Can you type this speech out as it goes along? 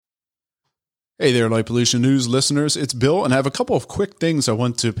Hey there, Light Pollution News listeners. It's Bill, and I have a couple of quick things I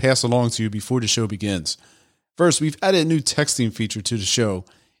want to pass along to you before the show begins. First, we've added a new texting feature to the show.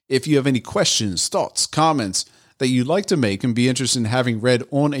 If you have any questions, thoughts, comments that you'd like to make and be interested in having read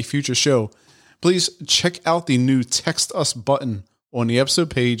on a future show, please check out the new Text Us button on the episode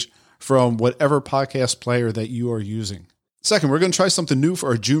page from whatever podcast player that you are using. Second, we're going to try something new for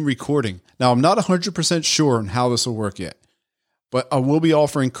our June recording. Now, I'm not 100% sure on how this will work yet, but I will be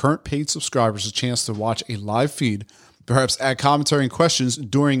offering current paid subscribers a chance to watch a live feed, perhaps add commentary and questions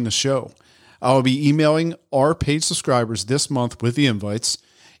during the show. I will be emailing our paid subscribers this month with the invites.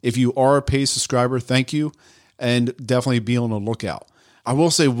 If you are a paid subscriber, thank you, and definitely be on the lookout. I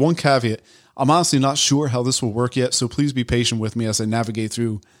will say one caveat. I'm honestly not sure how this will work yet, so please be patient with me as I navigate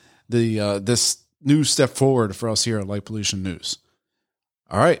through this new step forward for us here at Light Pollution News.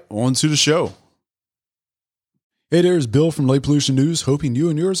 All right, on to the show. Hey, there's Bill from Light Pollution News, hoping you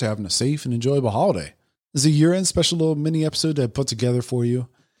and yours are having a safe and enjoyable holiday. This is a year-end special little mini episode that I put together for you.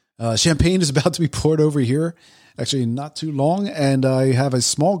 Champagne is about to be poured over here, actually not too long, and I have a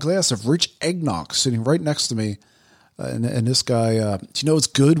small glass of rich eggnog sitting right next to me. And this guy, it's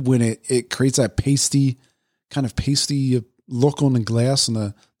good when it creates that pasty look on the glass, on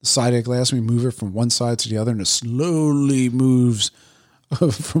the side of the glass. We move it from one side to the other, and it slowly moves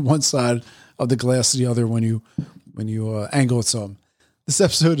from one side of the glass to the other when you angle it some. This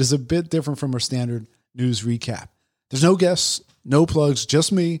episode is a bit different from our standard news recap. There's no guests, no plugs,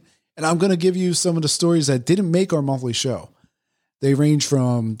 just me, and I'm going to give you some of the stories that didn't make our monthly show. They range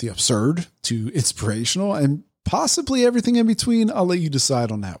from the absurd to inspirational and possibly everything in between. I'll let you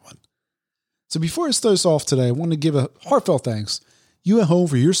decide on that one. So before I start us off today, I want to give a heartfelt thanks you at home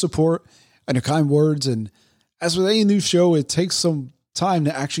for your support and your kind words. And as with any new show, it takes some time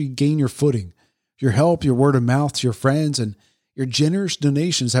to actually gain your footing. Your help, your word of mouth to your friends, and your generous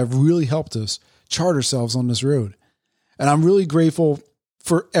donations have really helped us chart ourselves on this road. And I'm really grateful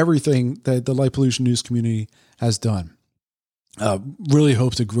for everything that the Light Pollution News community has done. Really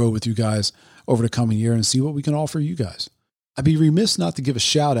hope to grow with you guys over the coming year and see what we can offer you guys. I'd be remiss not to give a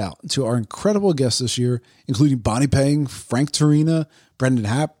shout out to our incredible guests this year, including Bonnie Pang, Frank Torina, Brendan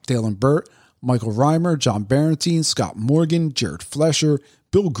Happ, Dalen Burt, Michael Reimer, John Barentine, Scott Morgan, Jared Flesher,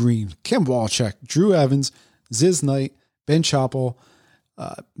 Bill Green, Kim Walchek, Drew Evans, Ziz Knight, Ben Chappell,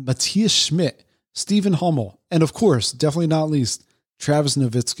 Matthias Schmidt, Stephen Hummel, and of course, definitely not least, Travis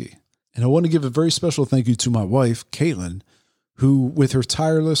Nowitzki. And I want to give a very special thank you to my wife, Caitlin, who, with her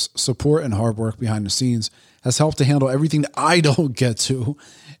tireless support and hard work behind the scenes, has helped to handle everything that I don't get to.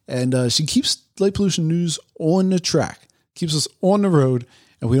 And she keeps Light Pollution News on the track, keeps us on the road,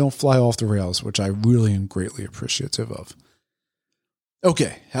 and we don't fly off the rails, which I really am greatly appreciative of.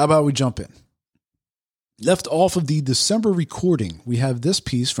 Okay, how about we jump in? Left off of the December recording, we have this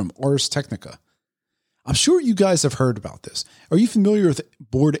piece from Ars Technica. I'm sure you guys have heard about this. Are you familiar with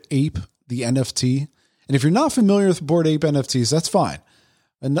Bored Ape, the NFT? And if you're not familiar with Bored Ape NFTs, that's fine.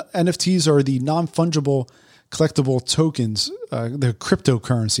 And NFTs are the non-fungible collectible tokens, they're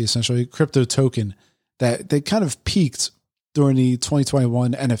cryptocurrency, essentially, crypto token that they kind of peaked during the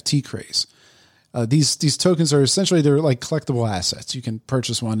 2021 NFT craze. These tokens are essentially, they're like collectible assets. You can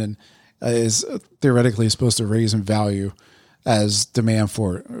purchase one and is theoretically supposed to raise in value as demand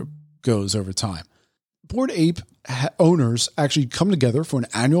for it goes over time. Bored Ape owners actually come together for an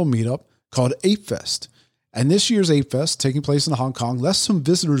annual meetup called Ape Fest. And this year's Ape Fest, taking place in Hong Kong, left some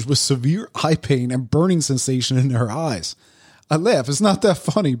visitors with severe eye pain and burning sensation in their eyes. I laugh. It's not that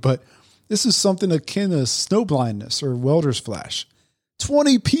funny, but this is something akin to snow blindness or welder's flash.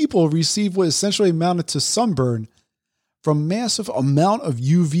 20 people received what essentially amounted to sunburn from massive amount of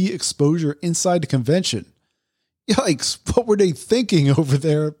UV exposure inside the convention. Yikes, what were they thinking over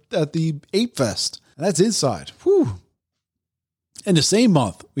there at the Ape Fest? And that's inside. Whew. In the same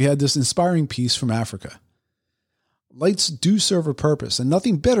month, we had this inspiring piece from Africa. Lights do serve a purpose, and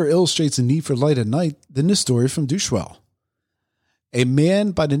nothing better illustrates the need for light at night than this story from Dushwell. A man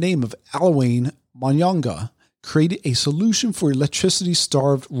by the name of Alawane Manyanga created a solution for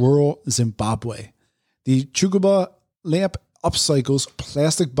electricity-starved rural Zimbabwe. The Chuguba lamp upcycles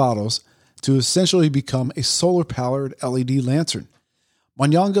plastic bottles to essentially become a solar-powered LED lantern.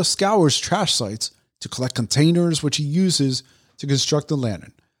 Manyanga scours trash sites to collect containers, which he uses to construct the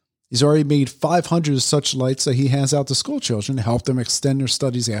lantern. He's already made 500 of such lights that he hands out to school children to help them extend their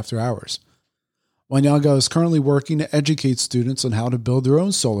studies after hours. Manyanga is currently working to educate students on how to build their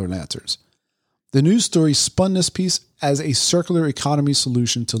own solar lanterns. The news story spun this piece as a circular economy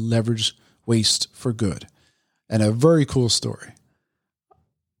solution to leverage waste for good, and a very cool story.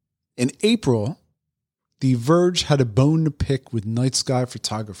 In April, The Verge had a bone to pick with night sky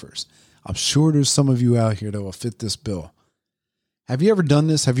photographers. I'm sure there's some of you out here that will fit this bill. Have you ever done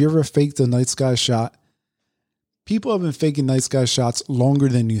this? Have you ever faked a night sky shot? People have been faking night sky shots longer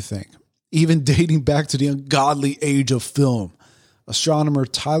than you think, even dating back to the ungodly age of film. Astronomer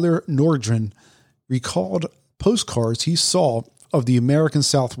Tyler Nordgren recalled postcards he saw of the American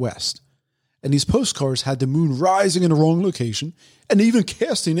Southwest. And these postcards had the moon rising in the wrong location and even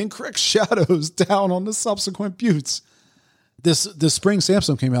casting incorrect shadows down on the subsequent buttes. This spring,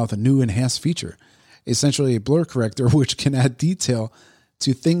 Samsung came out with a new enhanced feature, essentially a blur corrector, which can add detail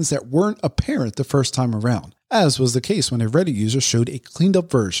to things that weren't apparent the first time around, as was the case when a Reddit user showed a cleaned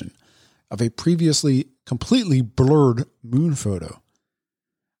up version of a previously completely blurred moon photo,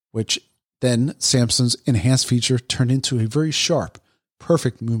 which then Samsung's enhanced feature turned into a very sharp,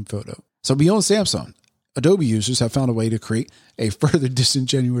 perfect moon photo. So beyond Samsung, Adobe users have found a way to create a further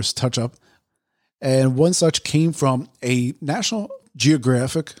disingenuous touch-up, and one such came from a National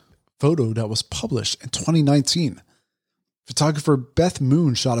Geographic photo that was published in 2019. Photographer Beth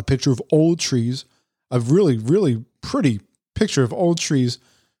Moon shot a picture of old trees, a really, really pretty picture of old trees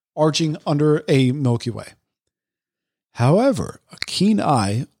arching under a Milky Way. However, a keen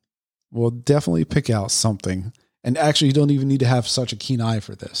eye will definitely pick out something, and actually you don't even need to have such a keen eye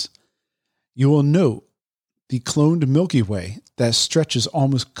for this. You will note the cloned Milky Way that stretches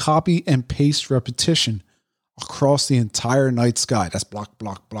almost copy and paste repetition across the entire night sky. That's block,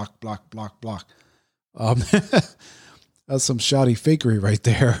 block, block, block, block, block. That's some shoddy fakery right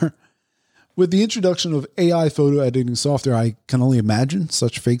there. With the introduction of AI photo editing software, I can only imagine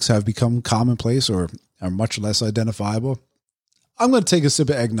such fakes have become commonplace or are much less identifiable. I'm going to take a sip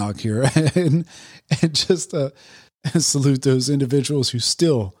of eggnog here and just salute those individuals who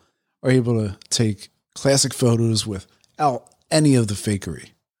still are able to take classic photos without any of the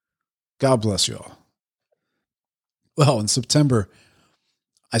fakery. God bless you all. Well, in September,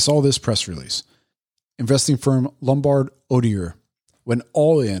 I saw this press release. Investing firm Lombard Odier went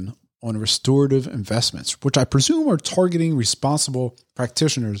all in on restorative investments, which I presume are targeting responsible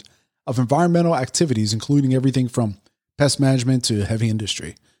practitioners of environmental activities, including everything from pest management to heavy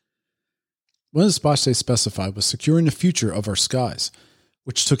industry. One of the spots they specified was securing the future of our skies,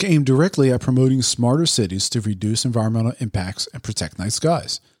 which took aim directly at promoting smarter cities to reduce environmental impacts and protect night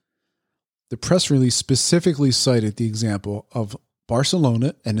skies. The press release specifically cited the example of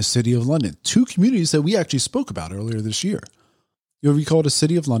Barcelona and the City of London, two communities that we actually spoke about earlier this year. You'll recall the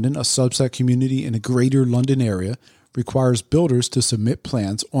City of London, a subset community in the greater London area, requires builders to submit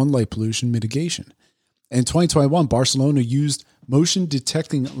plans on light pollution mitigation. In 2021, Barcelona used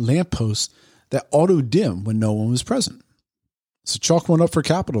motion-detecting lampposts that auto-dim when no one was present. So chalk one up for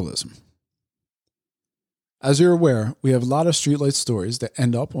capitalism. As you're aware, we have a lot of streetlight stories that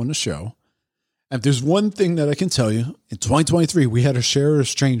end up on the show. And if there's one thing that I can tell you, in 2023, we had a share of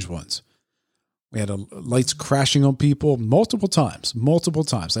strange ones. We had lights crashing on people multiple times.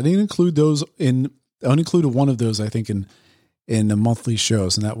 I didn't include those I only included one of those, I think, in the monthly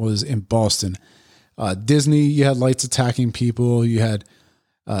shows, and that was in Boston. Disney, you had lights attacking people. You had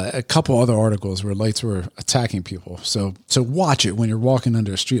a couple other articles where lights were attacking people. So watch it when you're walking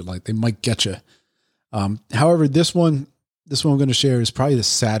under a street light. They might get you. However, this one I'm going to share is probably the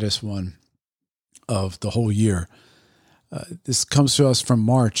saddest one of the whole year. This comes to us from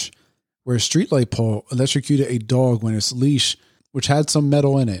March, where a streetlight pole electrocuted a dog when its leash, which had some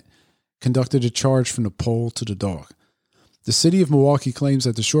metal in it, conducted a charge from the pole to the dog. The city of Milwaukee claims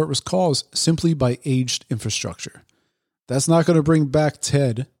that the short was caused simply by aged infrastructure. That's not going to bring back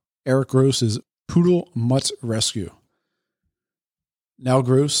Ted, Eric Gross's Poodle Mutt Rescue. Now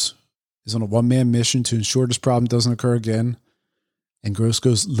Gross is on a one-man mission to ensure this problem doesn't occur again, and Gross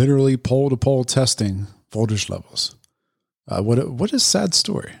goes literally pole-to-pole testing voltage levels. What a sad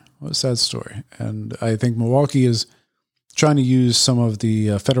story. What a sad story. And I think Milwaukee is trying to use some of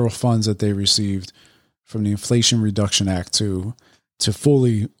the federal funds that they received from the Inflation Reduction Act to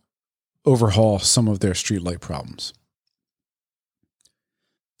fully overhaul some of their streetlight problems.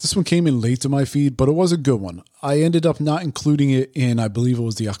 This one came in late to my feed, but it was a good one. I ended up not including it in, I believe it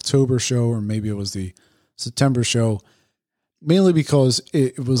was the October show, or maybe it was the September show, mainly because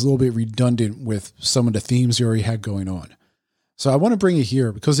it was a little bit redundant with some of the themes you already had going on. So I want to bring it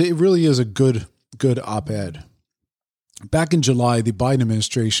here because it really is a good op-ed. Back in July, the Biden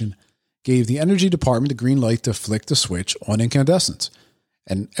administration gave the Energy Department the green light to flick the switch on incandescents,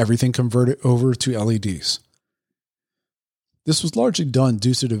 and everything converted over to LEDs. This was largely done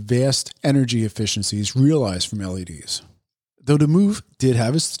due to the vast energy efficiencies realized from LEDs, though the move did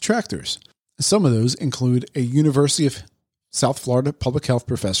have its detractors. Some of those include a University of South Florida public health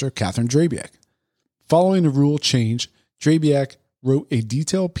professor, Catherine Drabiak. Following the rule change, Drabiak wrote a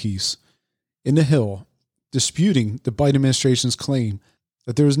detailed piece in the Hill disputing the Biden administration's claim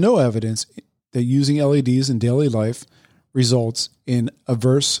that there is no evidence that using LEDs in daily life results in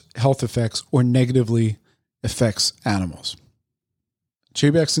adverse health effects or negatively affects animals.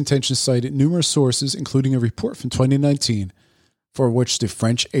 JBAC's intention cited numerous sources, including a report from 2019 for which the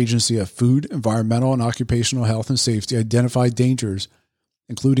French Agency of Food, Environmental, and Occupational Health and Safety identified dangers,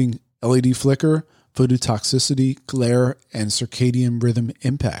 including LED flicker, phototoxicity, glare, and circadian rhythm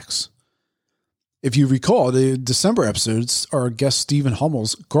impacts. If you recall, the December episodes, our guest Stephen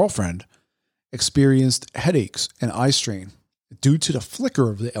Hummel's girlfriend experienced headaches and eye strain due to the flicker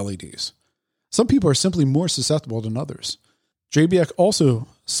of the LEDs. Some people are simply more susceptible than others. JBAC also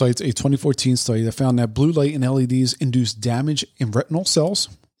cites a 2014 study that found that blue light in LEDs induce damage in retinal cells,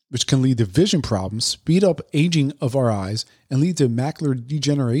 which can lead to vision problems, speed up aging of our eyes, and lead to macular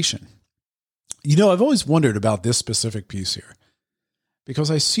degeneration. You know, I've always wondered about this specific piece here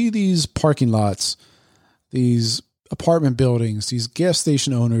because I see these parking lots, these apartment buildings, these gas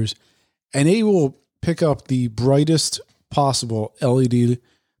station owners, and they will pick up the brightest possible LED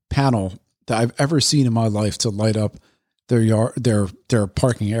panel that I've ever seen in my life to light up their yard, their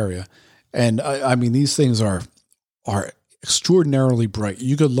parking area. And I mean, these things are extraordinarily bright.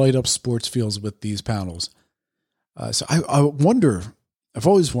 You could light up sports fields with these panels. So I wonder, I've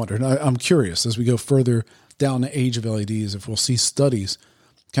always wondered, and I'm curious as we go further down the age of LEDs, if we'll see studies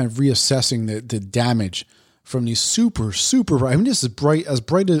kind of reassessing the damage from these super bright. I mean, this is as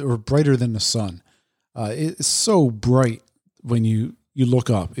bright or brighter than the sun. It's so bright when you look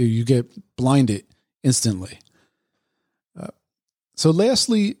up, you get blinded instantly. So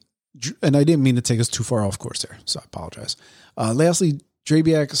lastly, and I didn't mean to take us too far off course there, so I apologize. Lastly,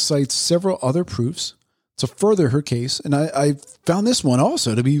 JBAC cites several other proofs to further her case, and I found this one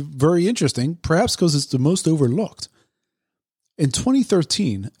also to be very interesting, perhaps because it's the most overlooked. In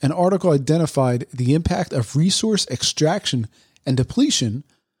 2013, an article identified the impact of resource extraction and depletion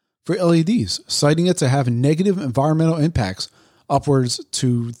for LEDs, citing it to have negative environmental impacts upwards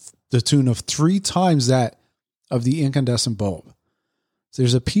to the tune of 3 times that of the incandescent bulb. So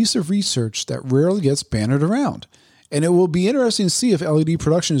there's a piece of research that rarely gets bannered around, and it will be interesting to see if LED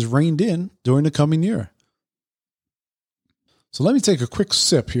production is reined in during the coming year. So let me take a quick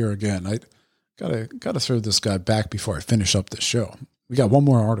sip here again. I gotta throw this guy back before I finish up this show. We got one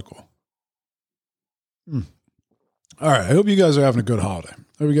more article. All right. I hope you guys are having a good holiday.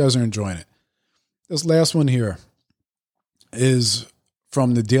 I hope you guys are enjoying it. This last one here is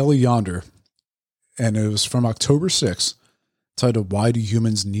from the Daily Yonder, and it was from October 6th, titled, "Why Do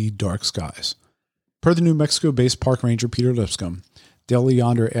Humans Need Dark Skies?" Per the New Mexico-based park ranger Peter Lipscomb, Daily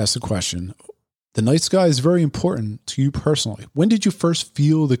Yonder asked the question, "The night sky is very important to you personally. When did you first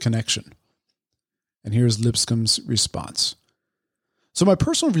feel the connection?" And here's Lipscomb's response. "So my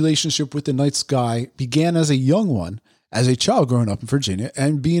personal relationship with the night sky began as a young one, as a child growing up in Virginia,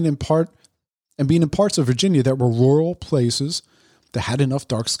 and being in parts of Virginia that were rural places that had enough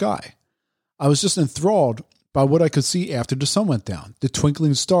dark sky. I was just enthralled by what I could see after the sun went down, the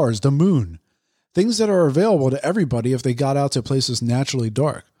twinkling stars, the moon, things that are available to everybody if they got out to places naturally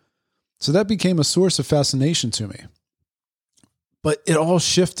dark. So that became a source of fascination to me. But it all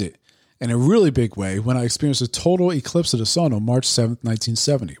shifted in a really big way when I experienced a total eclipse of the sun on March 7th,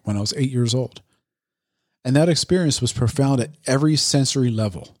 1970, when I was 8 years old. And that experience was profound at every sensory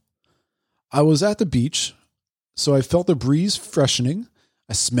level. I was at the beach, so I felt the breeze freshening.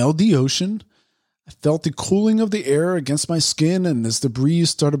 I smelled the ocean. I felt the cooling of the air against my skin, and as the breeze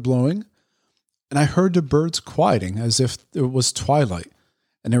started blowing, and I heard the birds quieting as if it was twilight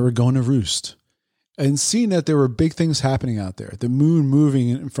and they were going to roost. And seeing that there were big things happening out there, the moon moving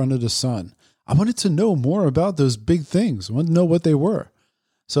in front of the sun, I wanted to know more about those big things. I wanted to know what they were.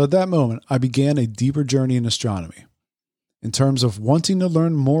 So at that moment, I began a deeper journey in astronomy in terms of wanting to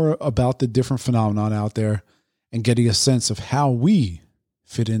learn more about the different phenomena out there and getting a sense of how we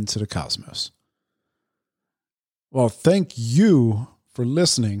fit into the cosmos." Well, thank you for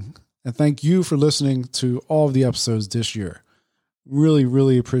listening, and thank you for listening to all of the episodes this year. Really,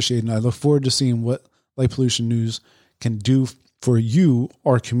 really appreciate it, and I look forward to seeing what Light Pollution News can do for you,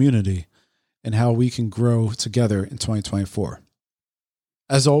 our community, and how we can grow together in 2024.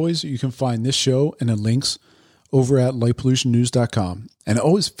 As always, you can find this show and the links over at lightpollutionnews.com. And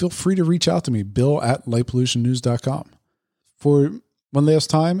always feel free to reach out to me, bill@lightpollutionnews.com. For one last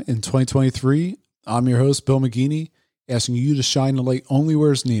time in 2023, I'm your host, Bill McGeaney, asking you to shine the light only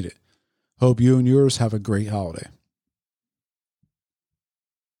where it's needed. Hope you and yours have a great holiday.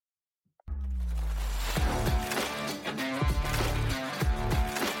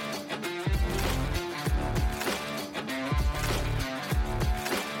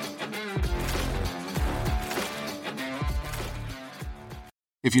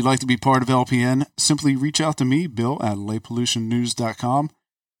 If you'd like to be part of LPN, simply reach out to me, Bill, at lightpollutionnews.com.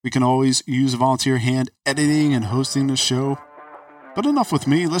 We can always use a volunteer hand editing and hosting the show. But enough with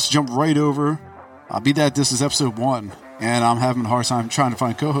me. Let's jump right over. This is episode 1, and I'm having a hard time trying to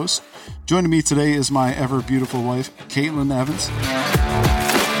find co-hosts. Joining me today is my ever beautiful wife, Caitlin Evans.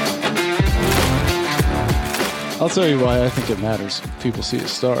 I'll tell you why I think it matters if people see the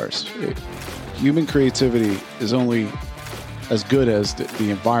stars. Human creativity is only as good as the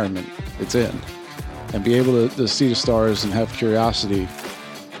environment it's in. And be able to see the stars and have curiosity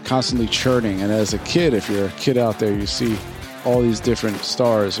constantly churning. And as a kid, if you're a kid out there, you see all these different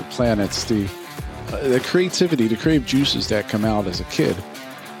stars or planets, the creativity, the creative juices that come out as a kid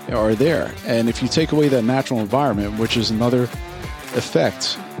are there. And if you take away that natural environment, which is another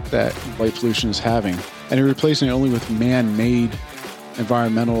effect that light pollution is having, and you're replacing it only with man-made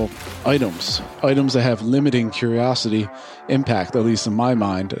environmental items that have limiting curiosity impact, at least in my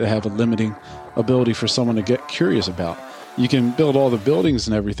mind, that have a limiting ability for someone to get curious about. You can build all the buildings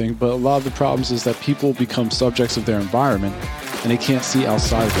and everything, but a lot of the problems is that people become subjects of their environment and they can't see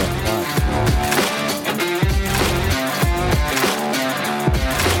outside of that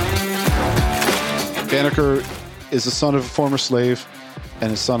environment. Banneker is the son of a former slave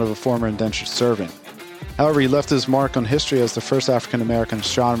and the son of a former indentured servant. However, he left his mark on history as the first African-American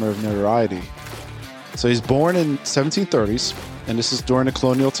astronomer of notoriety. So he's born in 1730s, and this is during the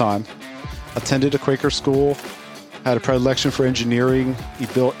colonial time. Attended a Quaker school, had a predilection for engineering. He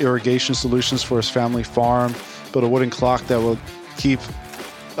built irrigation solutions for his family farm, built a wooden clock that would keep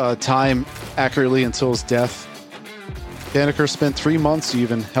time accurately until his death. Banneker spent 3 months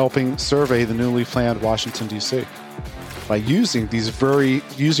even helping survey the newly planned Washington, D.C. by using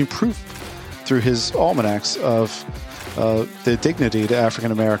proof through his almanacs of the dignity that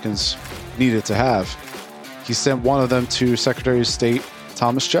African Americans needed to have. He sent one of them to Secretary of State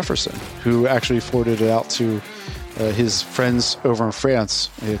Thomas Jefferson, who actually forwarded it out to his friends over in France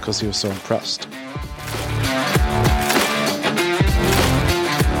because he was so impressed.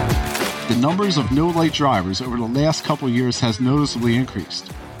 The numbers of no-light drivers over the last couple of years has noticeably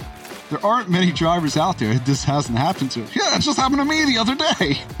increased. There aren't many drivers out there that this hasn't happened to. Yeah, it just happened to me the other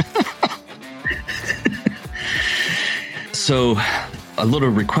day. So, a little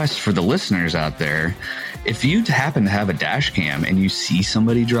request for the listeners out there. If you happen to have a dash cam and you see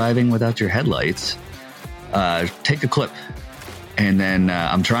somebody driving without your headlights, take a clip. And then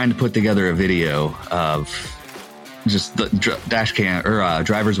I'm trying to put together a video of just the dash cam or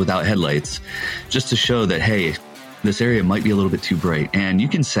drivers without headlights, just to show that, hey, this area might be a little bit too bright. And you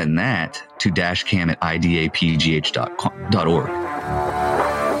can send that to dashcam@idapgh.org.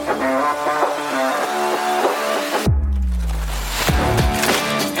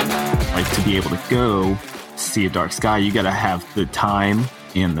 To be able to go see a dark sky, you got to have the time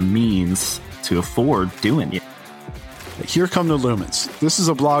and the means to afford doing it. Here come the lumens. This is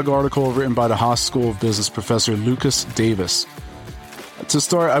a blog article written by the Haas School of Business professor Lucas Davis. To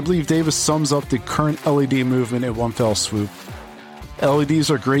start, I believe Davis sums up the current LED movement in one fell swoop. LEDs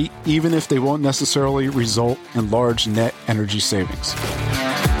are great, even if they won't necessarily result in large net energy savings.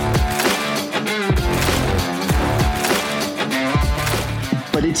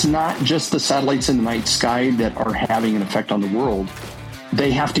 But it's not just the satellites in the night sky that are having an effect on the world. They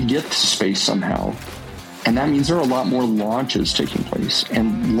have to get to space somehow. And that means there are a lot more launches taking place.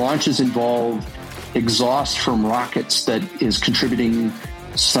 And launches involve exhaust from rockets that is contributing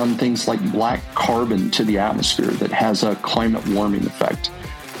some things like black carbon to the atmosphere that has a climate warming effect.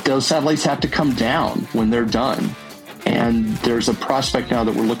 Those satellites have to come down when they're done. And there's a prospect now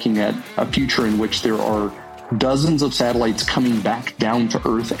that we're looking at a future in which there are dozens of satellites coming back down to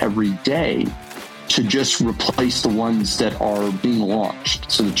Earth every day to just replace the ones that are being launched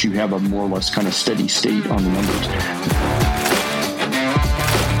so that you have a more or less kind of steady state on the numbers.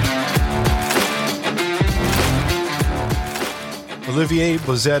 Olivier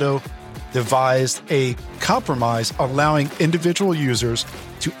Bozetto devised a compromise allowing individual users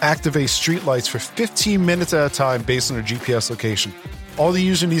to activate streetlights for 15 minutes at a time based on their GPS location. All the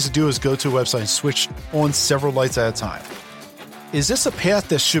user needs to do is go to a website and switch on several lights at a time. Is this a path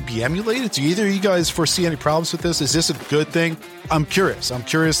that should be emulated? Do either of you guys foresee any problems with this? Is this a good thing? I'm curious. I'm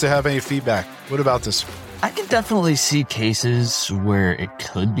curious to have any feedback. What about this? I can definitely see cases where it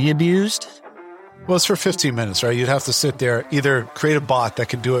could be abused. Well, it's for 15 minutes, right? You'd have to sit there, either create a bot that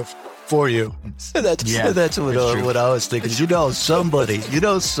can do it for you. That's what I was thinking. Somebody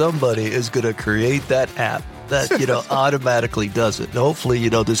is going to create that app that, automatically does it. And hopefully,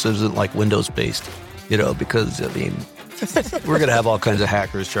 this isn't like Windows based, because We're going to have all kinds of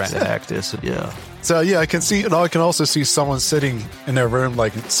hackers trying to hack this. Yeah. So yeah, I can also see someone sitting in their room,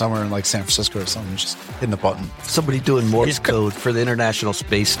 like somewhere in like San Francisco or something, just hitting the button. Somebody doing Morse code for the International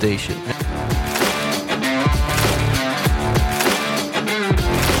Space Station.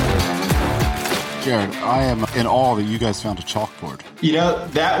 Jared, I am in awe that you guys found a chalkboard.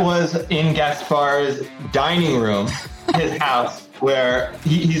 That was in Gaspar's dining room, his house, where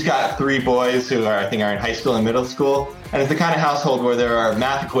he's got 3 boys who I think are in high school and middle school. And it's the kind of household where there are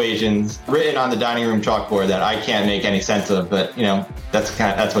math equations written on the dining room chalkboard that I can't make any sense of, but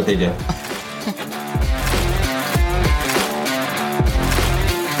that's what they do.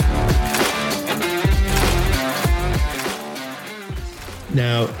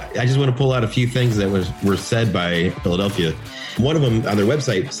 Now, I just want to pull out a few things that were said by Philadelphia. One of them on their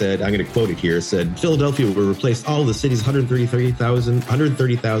website said, I'm going to quote it here, said, Philadelphia will replace all of the city's 130,000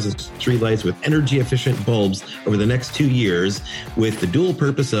 streetlights with energy-efficient bulbs over the next 2 years with the dual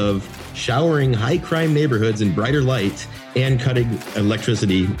purpose of showering high-crime neighborhoods in brighter light and cutting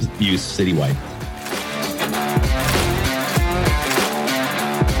electricity use citywide.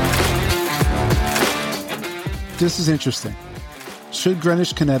 This is interesting. Should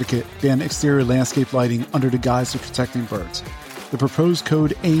Greenwich, Connecticut ban exterior landscape lighting under the guise of protecting birds? The proposed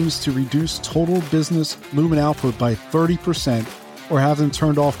code aims to reduce total business lumen output by 30% or have them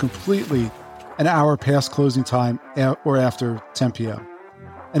turned off completely an hour past closing time or after 10 p.m.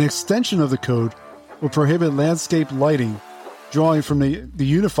 An extension of the code will prohibit landscape lighting, drawing from the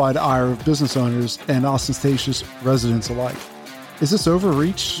unified ire of business owners and ostentatious residents alike. Is this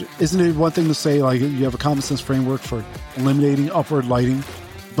overreach? Isn't it one thing to say, like, you have a common sense framework for eliminating upward lighting,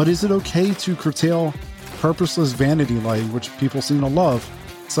 but is it okay to curtail purposeless vanity lighting, which people seem to love,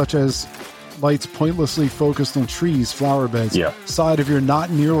 such as lights pointlessly focused on trees, flower beds, side of your not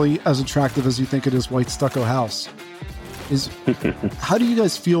nearly as attractive as you think it is white stucco house? How do you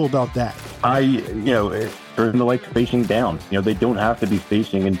guys feel about that? Turn the lights facing down. They don't have to be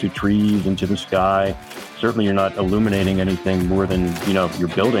facing into trees, into the sky. Certainly you're not illuminating anything more than, your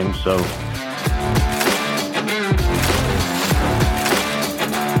building. So.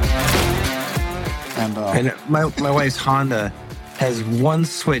 And my wife's Honda has one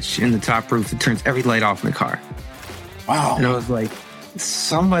switch in the top roof that turns every light off in the car. Wow. And I was like,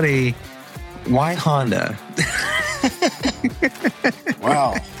 somebody, why Honda?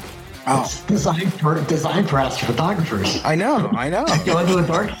 Wow. It's designed for astrophotographers. I know. You want to do a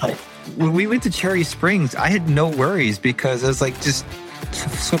dark light. When we went to Cherry Springs, I had no worries because I was like, just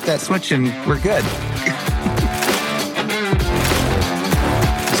flip that switch and we're good.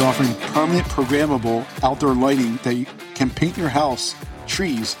 It's offering permanent programmable outdoor lighting that you can paint your house,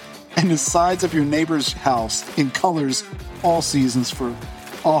 trees, and the sides of your neighbor's house in colors all seasons for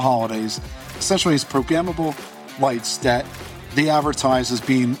all holidays. Essentially, it's programmable lights that they advertise as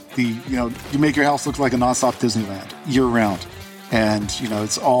being you make your house look like a nonstop Disneyland year round. And,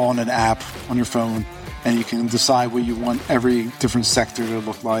 it's all on an app on your phone, and you can decide what you want every different sector to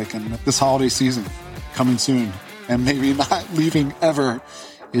look like. And this holiday season coming soon, and maybe not leaving ever,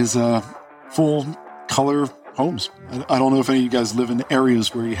 is full color homes. I don't know if any of you guys live in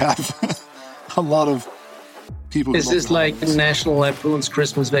areas where you have a lot of people. Is this like National Lampoon's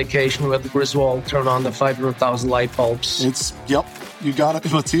Christmas Vacation where the Griswold turn on the 500,000 light bulbs? Yep. You got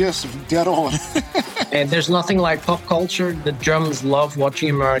it, Matthias. Dead on. And there's nothing like pop culture. The Germans love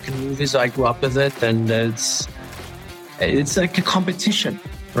watching American movies. I grew up with it, and it's like a competition,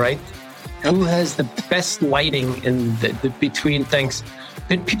 right? Who has the best lighting in the between things?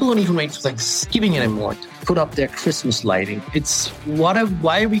 People don't even wait for Thanksgiving anymore to put up their Christmas lighting. It's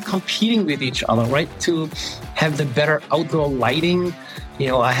why are we competing with each other, right? To have the better outdoor lighting.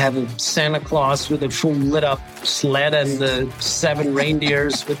 I have a Santa Claus with a full lit up sled and the 7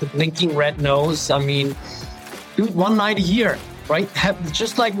 reindeers with the blinking red nose. I mean, do it one night a year, right?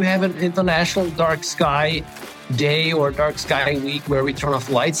 Just like we have an International Dark Sky Day or Dark Sky Week where we turn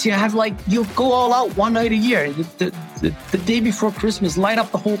off lights. You go all out one night a year. The day before Christmas, light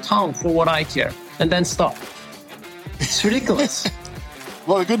up the whole town for what I care, and then stop. It's ridiculous.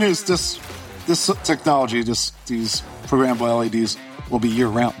 Well, the good news, this technology, these programmable LEDs will be year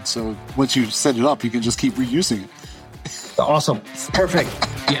round. So once you set it up, you can just keep reusing it. Awesome. Perfect.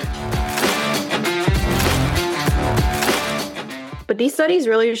 Yeah. But these studies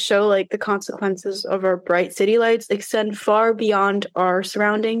really show the consequences of our bright city lights extend far beyond our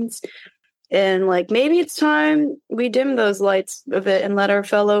surroundings. And maybe it's time we dim those lights a bit and let our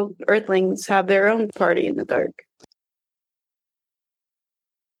fellow Earthlings have their own party in the dark.